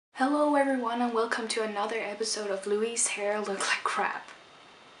Hello everyone and welcome to another episode of Louise's Hair Look Like Crap.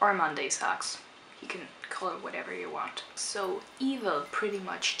 Or Monday Socks. You can call it whatever you want. So Eva pretty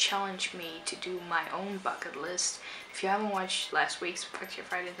much challenged me to do my own bucket list. If you haven't watched last week's Fuck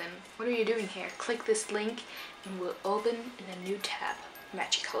Friday, then what are you doing here? Click this link and we'll open in a new tab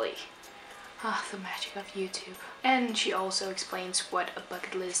magically. Ah, the magic of YouTube. And she also explains what a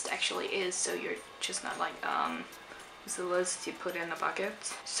bucket list actually is, so you're just not like, it's the list you put in a bucket.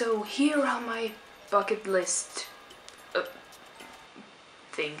 So here are my bucket list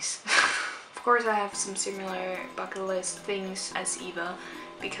things. Of course I have some similar bucket list things as Eva,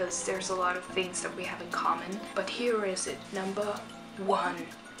 because there's a lot of things that we have in common. But here is it. Number 1.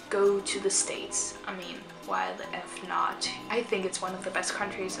 Go to the States. I mean, why the F not? I think it's one of the best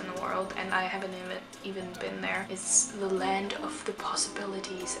countries in the world and I haven't even been there. It's the land of the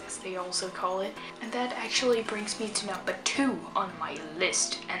possibilities, as they also call it. And that actually brings me to number 2 on my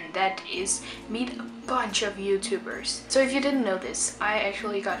list, and that is meet a bunch of YouTubers. So if you didn't know this, I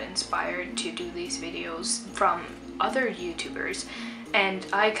actually got inspired to do these videos from other YouTubers. And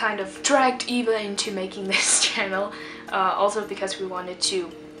I kind of dragged Eva into making this channel, also because we wanted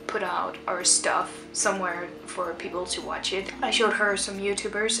to put out our stuff somewhere for people to watch it. I showed her some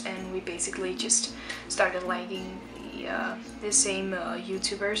YouTubers and we basically just started liking the same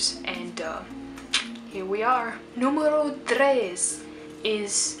YouTubers, and here we are. Numero 3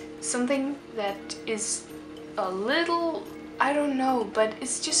 is something that is a little, I don't know, but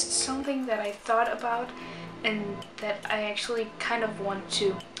it's just something that I thought about and that I actually kind of want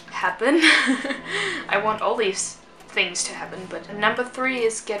to happen. I want all these things to happen, but number 3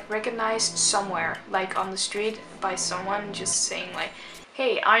 is get recognized somewhere, like on the street by someone just saying like,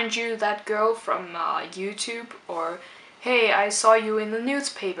 hey, aren't you that girl from YouTube? Or hey, I saw you in the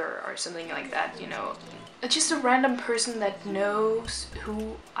newspaper, or something like that, you know. Just a random person that knows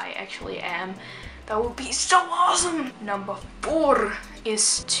who I actually am. That would be so awesome! Number 4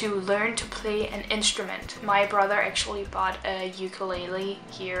 is to learn to play an instrument. My brother actually bought a ukulele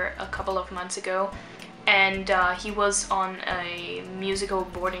here a couple of months ago, and he was on a musical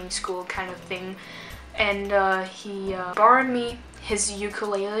boarding school kind of thing, and he borrowed me his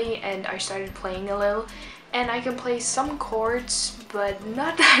ukulele and I started playing a little, and I can play some chords but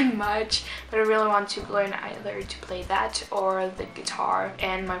not that much, but I really want to learn either to play that or the guitar.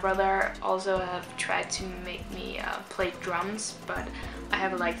 And my brother also have tried to make me play drums, but I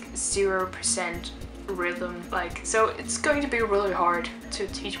have like 0% rhythm, like, so it's going to be really hard to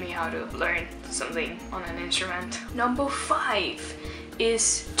teach me how to learn something on an instrument. Number 5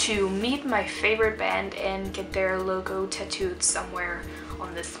 is to meet my favorite band and get their logo tattooed somewhere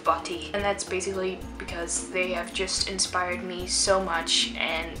on this body. And that's basically because they have just inspired me so much,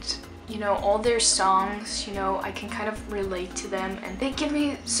 and you know, all their songs, you know, I can kind of relate to them and they give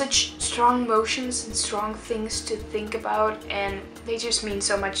me such strong emotions and strong things to think about, and they just mean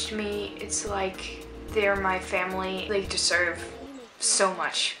so much to me. It's like they're my family. They deserve so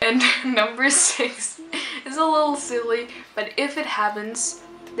much. And number 6 is a little silly, but if it happens,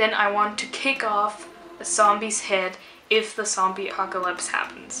 then I want to kick off a zombie's head. If the zombie apocalypse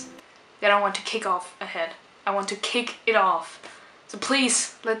happens, then I want to kick off a head. I want to kick it off. So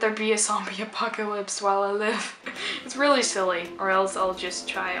please, let there be a zombie apocalypse while I live. It's really silly, or else I'll just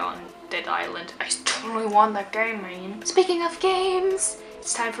try on Dead Island. I totally want that game, man. Speaking of games,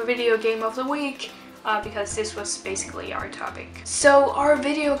 it's time for video game of the week. Because this was basically our topic. So our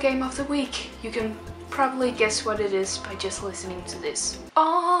video game of the week, you can probably guess what it is by just listening to this.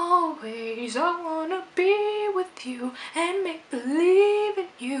 Always I wanna be with you and make believe in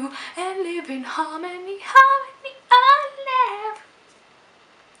you and live in harmony, harmony, I live.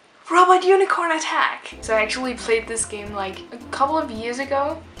 Robot Unicorn Attack! So I actually played this game like a couple of years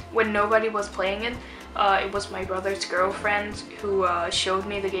ago when nobody was playing it. It was my brother's girlfriend who showed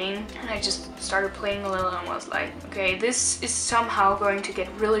me the game, and I just started playing a little and was like, okay, this is somehow going to get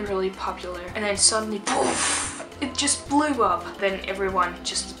really popular. And then suddenly, poof, it just blew up. Then everyone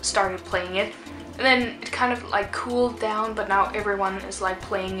just started playing it, and then it kind of like cooled down, but now everyone is like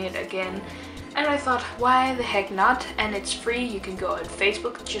playing it again. And I thought, why the heck not? And it's free. You can go on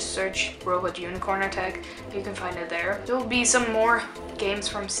Facebook, just search Robot Unicorn Attack. You can find it there. There will be some more games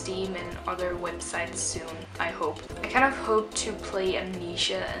from Steam and other websites soon, I hope. I kind of hope to play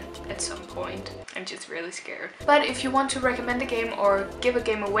Amnesia at some point. I'm just really scared. But if you want to recommend a game or give a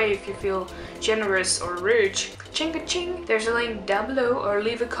game away if you feel generous or rich, ching-a-ching, there's a link down below, or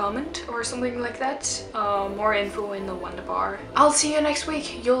leave a comment or something like that. More info in the Wonder Bar. I'll see you next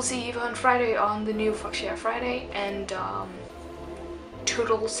week. You'll see Eva on Friday on the new Fuck Friday, and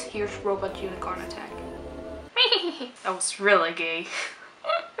toodles, here's Robot Unicorn Attack. That was really gay.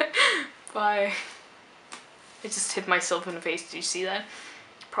 Bye. I just hit myself in the face. Did you see that?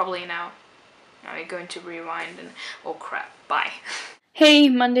 Probably now. Now I'm going to rewind and oh crap. Bye. Hey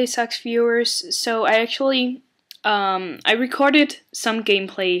Monday Sucks viewers. So I actually I recorded some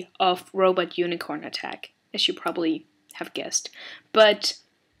gameplay of Robot Unicorn Attack, as you probably have guessed. But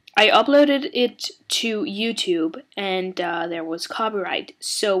I uploaded it to YouTube and there was copyright.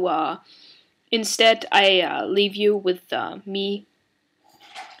 So instead I leave you with me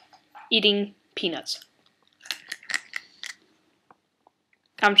eating peanuts.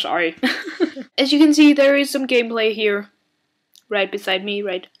 I'm sorry. As you can see, there is some gameplay here, right beside me,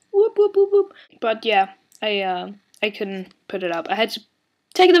 right? Whoop whoop whoop whoop. But yeah, I couldn't put it up. I had to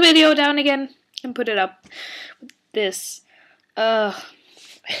take the video down again and put it up. This, I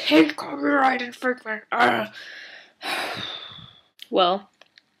hate copyright infringement. Well,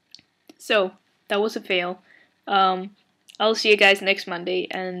 so that was a fail. I'll see you guys next Monday,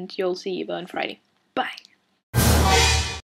 and you'll see Eva on Friday. Bye.